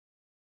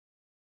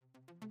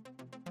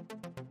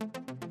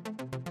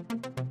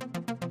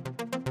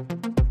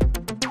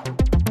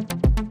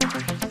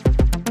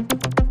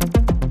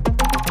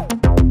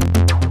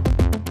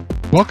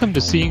Welcome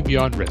to Seeing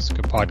Beyond Risk,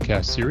 a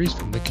podcast series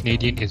from the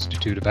Canadian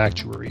Institute of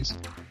Actuaries.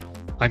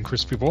 I'm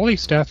Chris Fivoli,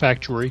 Staff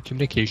Actuary,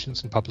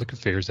 Communications and Public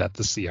Affairs at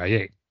the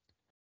CIA.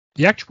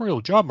 The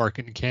actuarial job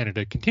market in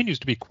Canada continues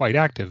to be quite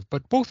active,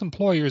 but both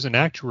employers and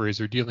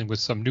actuaries are dealing with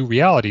some new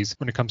realities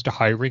when it comes to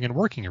hiring and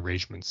working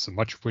arrangements,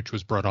 much of which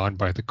was brought on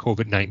by the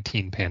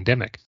COVID-19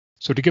 pandemic.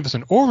 So to give us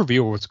an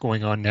overview of what's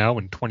going on now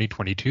in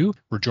 2022,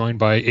 we're joined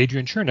by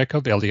Adrian Chernick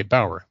of Elliott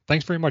Bauer.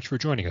 Thanks very much for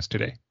joining us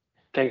today.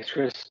 Thanks,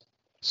 Chris.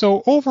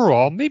 So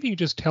overall, maybe you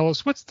just tell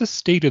us, what's the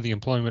state of the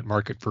employment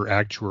market for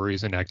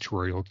actuaries and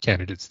actuarial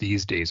candidates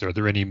these days? Are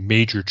there any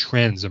major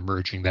trends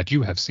emerging that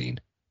you have seen?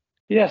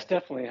 Yes,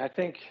 definitely. I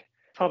think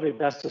probably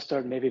best to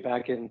start maybe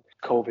back in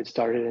COVID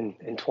started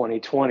in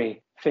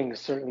 2020. Things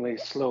certainly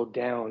slowed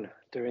down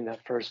during that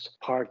first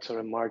part,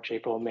 sort of March,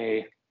 April,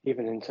 May,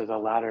 even into the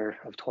latter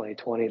of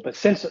 2020. But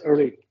since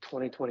early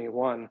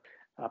 2021,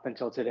 up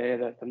until today,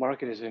 the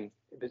market has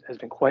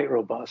been quite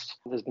robust.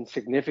 There's been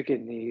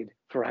significant need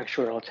for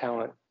actuarial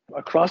talent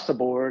across the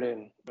board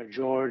in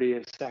majority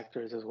of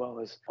sectors as well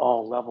as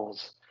all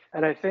levels.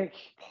 And I think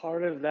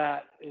part of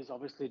that is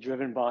obviously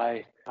driven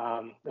by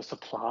the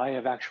supply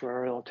of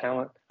actuarial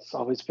talent. It's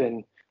always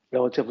been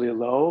relatively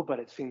low, but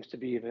it seems to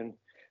be even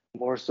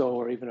more so,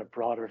 or even a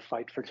broader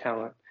fight for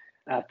talent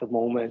at the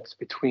moment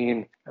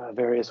between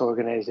various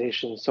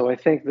organizations. So I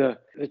think the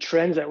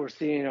trends that we're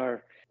seeing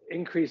are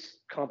increased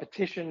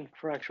competition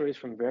for actuaries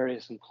from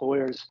various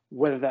employers,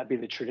 whether that be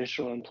the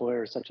traditional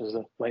employers such as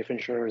the life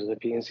insurers, the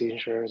P&C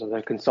insurers, or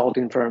the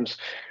consulting firms.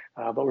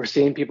 But we're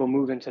seeing people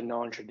move into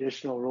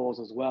non-traditional roles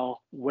as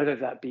well, whether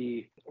that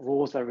be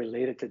roles that are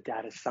related to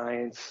data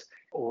science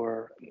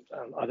or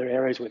other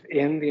areas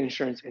within the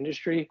insurance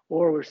industry,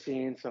 or we're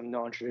seeing some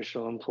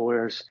non-traditional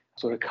employers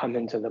sort of come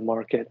into the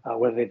market,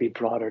 whether they be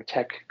broader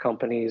tech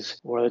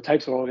companies or the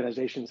types of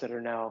organizations that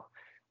are now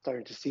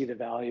starting to see the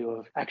value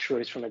of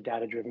actuaries from a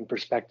data-driven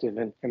perspective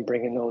and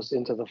bringing those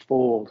into the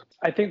fold.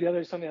 I think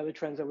some of the other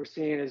trends that we're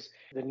seeing is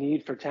the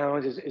need for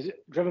talent is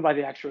driven by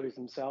the actuaries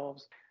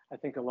themselves. I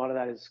think a lot of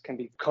that can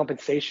be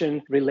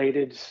compensation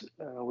related.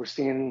 We're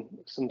seeing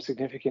some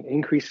significant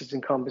increases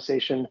in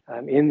compensation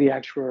in the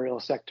actuarial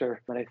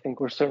sector. And I think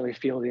we're certainly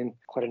fielding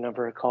quite a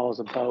number of calls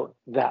about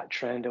that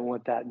trend and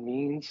what that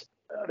means.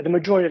 The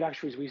majority of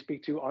actuaries we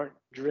speak to aren't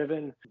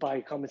driven by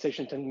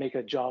compensation to make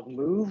a job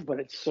move, but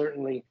it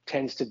certainly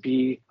tends to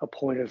be a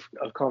point of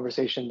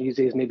conversation these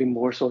days, maybe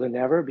more so than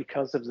ever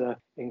because of the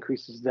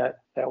increases that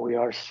we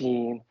are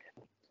seeing.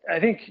 I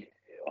think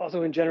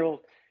also in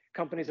general,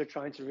 companies are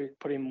trying to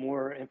putting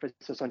more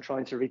emphasis on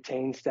trying to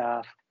retain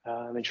staff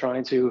and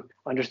trying to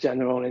understand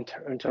their own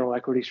internal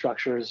equity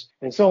structures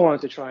and so on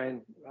to try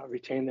and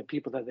retain the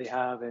people that they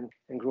have and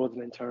grow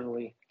them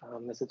internally,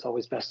 as it's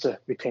always best to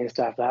retain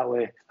staff that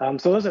way.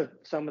 So those are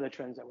some of the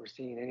trends that we're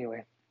seeing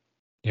anyway.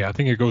 Yeah, I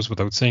think it goes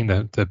without saying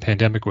that the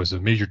pandemic was a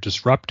major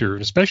disruptor,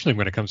 especially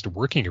when it comes to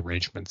working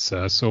arrangements.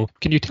 So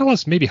can you tell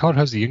us maybe how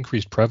has the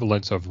increased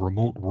prevalence of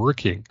remote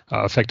working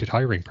affected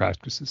hiring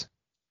practices?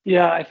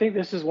 Yeah, I think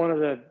this is one of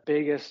the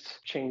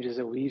biggest changes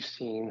that we've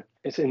seen.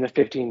 It's in the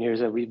 15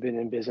 years that we've been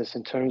in business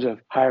in terms of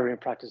hiring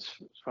practice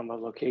from a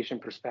location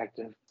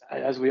perspective.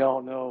 As we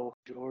all know,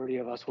 the majority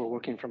of us were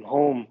working from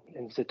home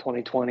into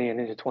 2020 and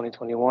into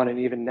 2021. And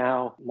even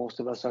now, most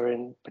of us are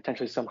in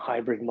potentially some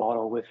hybrid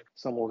model with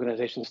some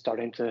organizations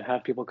starting to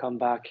have people come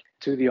back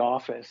to the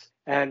office.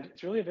 And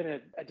it's really been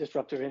a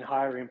disruptor in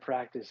hiring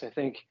practice. I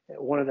think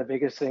one of the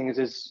biggest things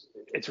is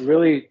it's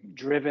really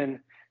driven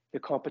the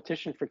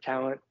competition for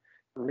talent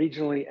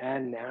regionally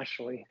and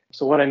nationally.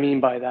 So what I mean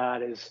by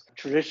that is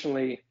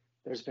traditionally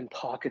there's been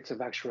pockets of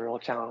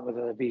actuarial talent,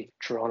 whether it be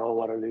Toronto,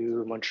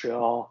 Waterloo,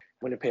 Montreal,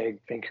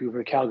 Winnipeg,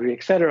 Vancouver, Calgary,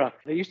 et cetera.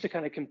 They used to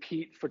kind of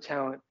compete for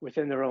talent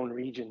within their own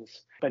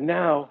regions. But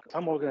now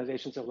some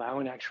organizations are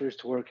allowing actuaries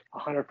to work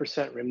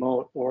 100%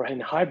 remote or in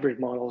hybrid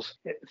models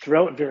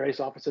throughout various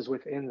offices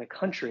within the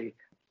country.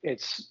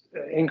 It's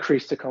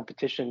increased the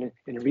competition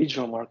in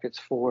regional markets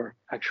for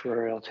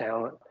actuarial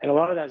talent. And a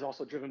lot of that is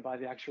also driven by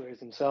the actuaries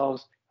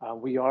themselves.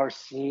 We are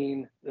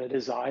seeing the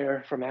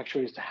desire from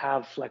actuaries to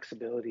have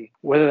flexibility,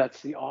 whether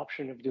that's the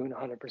option of doing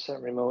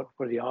 100% remote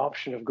or the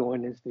option of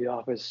going into the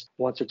office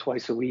once or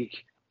twice a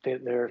week.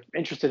 They're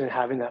interested in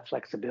having that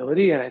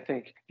flexibility. And I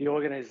think the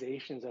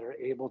organizations that are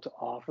able to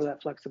offer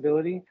that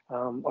flexibility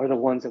are the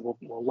ones that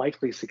will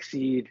likely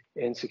succeed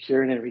in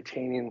securing and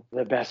retaining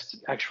the best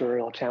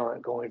actuarial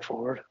talent going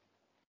forward.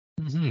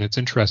 It's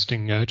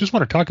interesting. I just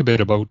want to talk a bit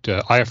about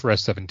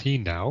IFRS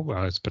 17 now.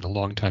 It's been a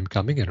long time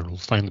coming and it will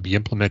finally be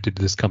implemented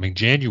this coming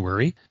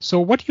January. So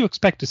what do you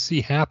expect to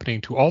see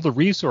happening to all the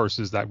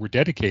resources that were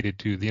dedicated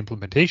to the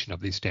implementation of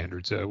these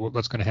standards?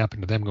 What's going to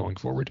happen to them going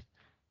forward?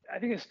 I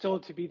think it's still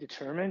to be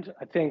determined.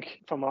 I think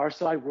from our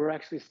side, we're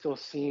actually still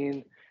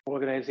seeing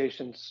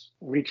organizations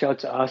reach out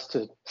to us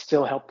to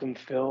still help them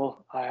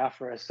fill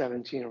IFRS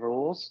 17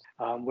 roles,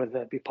 whether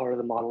that be part of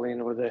the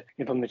modeling or the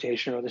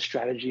implementation or the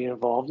strategy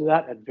involved in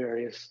that at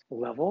various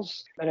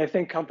levels. And I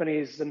think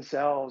companies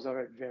themselves are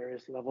at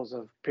various levels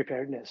of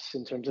preparedness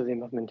in terms of the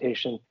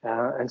implementation.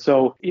 And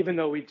so even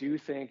though we do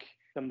think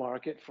the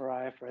market for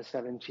IFRS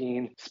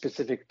 17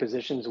 specific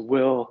positions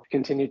will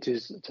continue to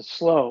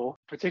slow,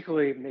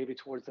 particularly maybe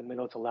towards the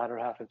middle to latter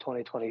half of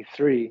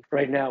 2023.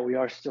 Right now, we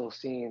are still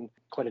seeing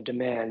quite a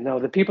demand. Now,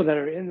 the people that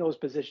are in those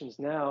positions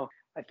now,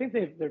 I think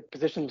they've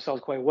positioned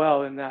themselves quite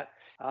well in that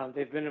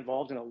they've been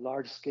involved in a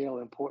large-scale,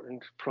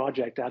 important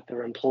project at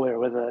their employer,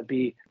 whether it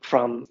be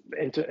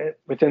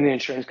within the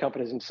insurance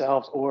companies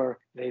themselves, or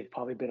they've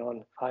probably been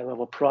on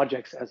high-level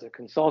projects as a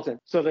consultant.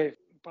 So they've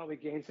probably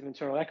gained some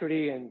internal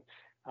equity and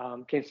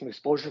gain some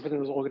exposure within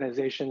those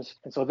organizations.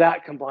 And so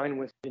that combined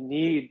with the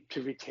need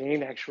to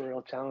retain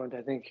actuarial talent,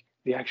 I think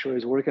the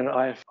actuaries working on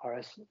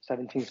IFRS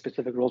 17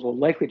 specific roles will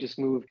likely just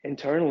move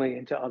internally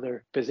into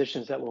other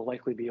positions that will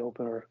likely be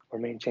open or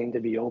maintained to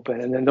be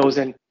open. And then those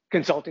in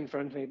consulting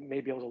firms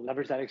may be able to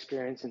leverage that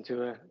experience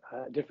into a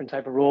different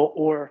type of role,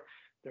 or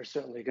they're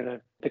certainly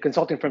the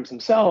consulting firms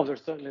themselves are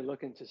certainly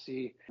looking to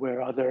see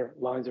where other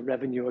lines of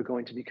revenue are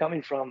going to be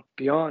coming from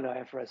beyond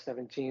IFRS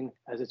 17,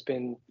 as it's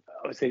been,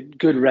 I would say,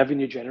 good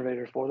revenue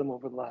generator for them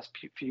over the last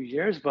few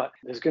years. But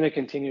there's going to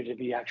continue to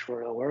be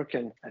actuarial work,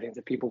 and I think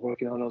the people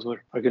working on those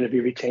are going to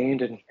be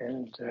retained,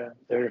 and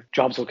their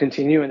jobs will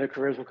continue and their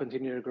careers will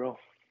continue to grow.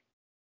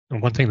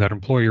 And one thing that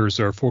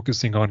employers are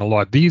focusing on a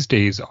lot these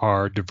days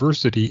are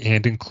diversity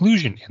and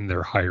inclusion in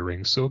their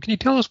hiring. So can you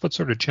tell us what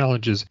sort of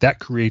challenges that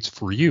creates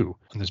for you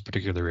in this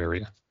particular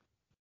area?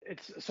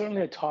 It's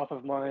certainly a top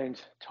of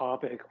mind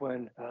topic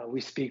when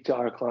we speak to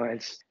our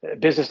clients.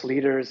 Business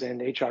leaders and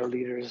HR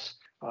leaders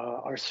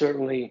are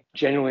certainly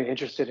genuinely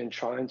interested in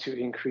trying to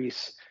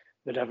increase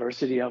the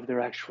diversity of their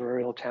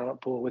actuarial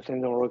talent pool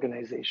within their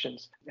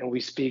organizations. And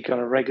we speak on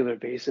a regular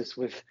basis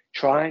with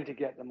trying to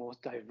get the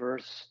most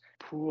diverse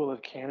pool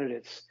of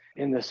candidates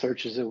in the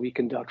searches that we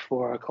conduct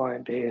for our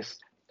client base.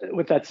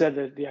 With that said,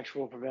 the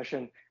actuarial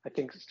profession, I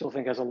still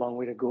think has a long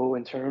way to go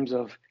in terms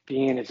of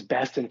being its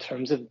best in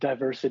terms of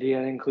diversity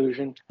and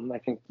inclusion. I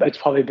think it's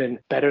probably been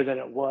better than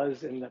it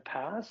was in the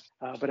past,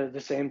 but at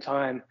the same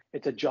time,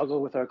 it's a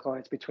juggle with our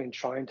clients between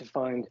trying to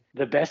find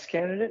the best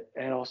candidate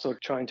and also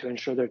trying to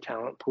ensure their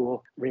talent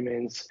pool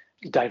remains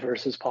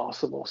diverse as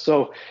possible.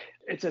 So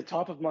it's a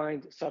top of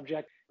mind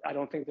subject. I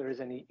don't think there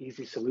is any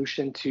easy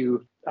solution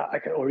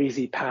or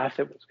easy path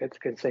that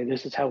can say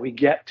this is how we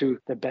get to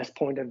the best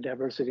point of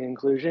diversity and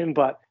inclusion,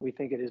 but we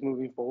think it is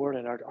moving forward,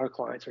 and our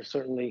clients are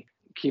certainly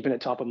keeping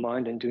it top of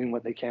mind and doing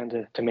what they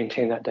can to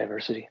maintain that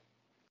diversity.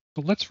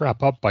 So let's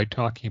wrap up by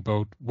talking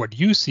about what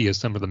you see as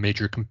some of the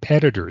major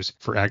competitors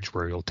for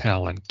actuarial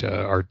talent.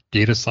 Are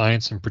data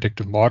science and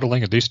predictive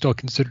modeling, are they still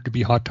considered to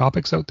be hot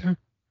topics out there?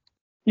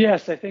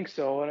 Yes, I think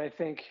so. And I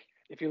think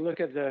if you look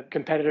at the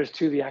competitors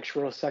to the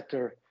actuarial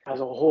sector as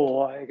a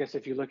whole, I guess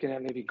if you're looking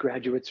at maybe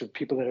graduates or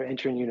people that are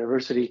entering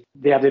university,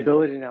 they have the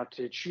ability now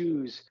to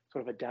choose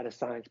sort of a data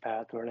science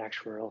path or an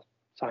actuarial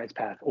science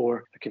path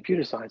or a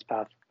computer science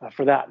path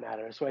for that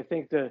matter. So I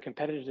think the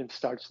competitiveness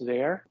starts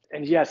there.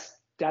 And yes,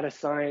 data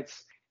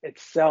science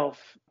itself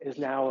is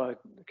now a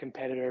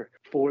competitor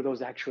for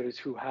those actuaries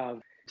who have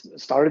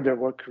started their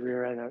work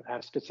career and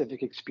have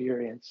specific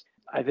experience.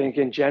 I think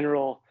in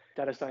general,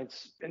 data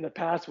science in the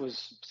past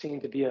was seen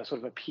to be a sort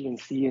of a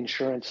P&C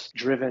insurance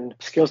driven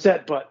skill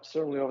set, but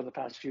certainly over the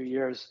past few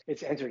years,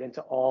 it's entered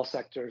into all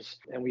sectors.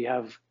 And we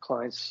have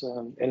clients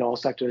in all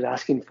sectors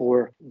asking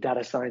for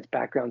data science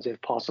backgrounds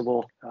if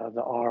possible,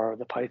 the R,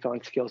 the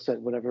Python skill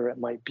set, whatever it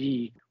might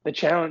be. The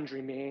challenge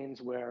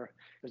remains where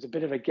there's a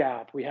bit of a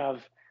gap. We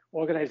have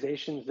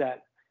organizations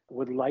that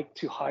would like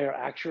to hire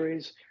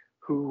actuaries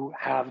who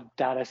have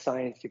data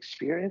science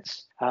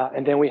experience.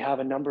 And then we have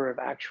a number of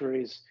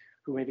actuaries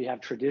who maybe have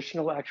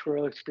traditional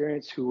actuarial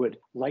experience who would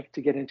like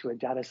to get into a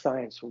data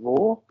science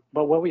role.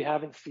 But what we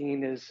haven't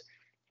seen is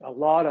a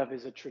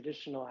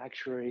traditional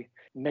actuary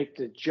make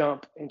the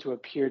jump into a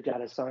pure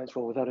data science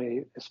role without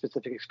a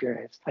specific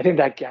experience. I think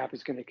that gap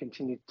is going to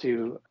continue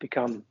to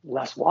become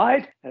less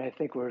wide. And I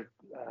think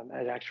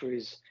as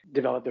actuaries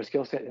develop their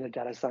skill set in the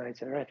data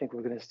science area, I think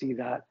we're going to see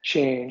that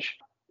change.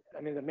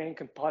 I mean, the main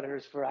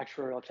competitors for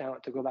actuarial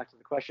talent, to go back to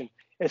the question,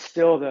 is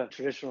still the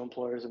traditional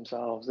employers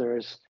themselves.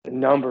 There's a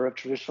number of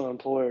traditional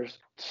employers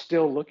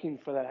still looking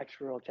for that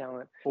actuarial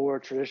talent for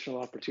traditional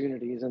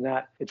opportunities, and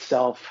that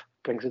itself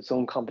brings its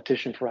own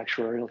competition for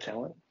actuarial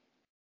talent.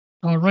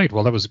 All right.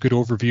 Well, that was a good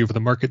overview of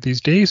the market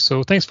these days.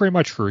 So thanks very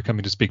much for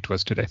coming to speak to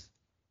us today.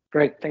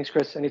 Great. Thanks,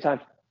 Chris. Anytime.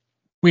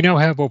 We now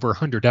have over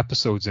 100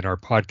 episodes in our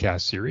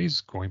podcast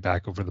series going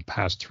back over the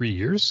past 3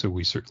 years, so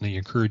we certainly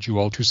encourage you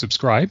all to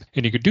subscribe,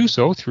 and you could do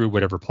so through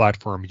whatever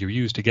platform you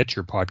use to get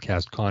your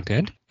podcast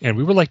content. And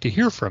we would like to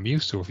hear from you,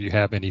 so if you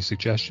have any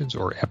suggestions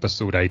or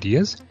episode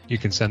ideas, you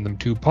can send them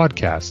to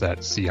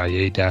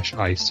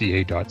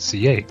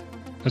podcasts@cia-ica.ca.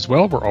 As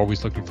well, we're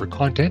always looking for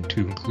content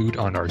to include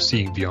on our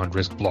Seeing Beyond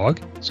Risk blog,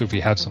 so if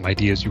you have some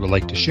ideas you would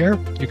like to share,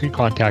 you can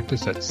contact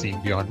us at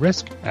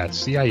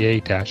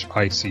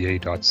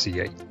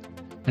seeingbeyondrisk@cia-ica.ca.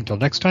 Until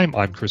next time,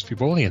 I'm Chris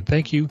Fivoli, and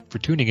thank you for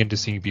tuning in to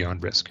Seeing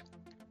Beyond Risk.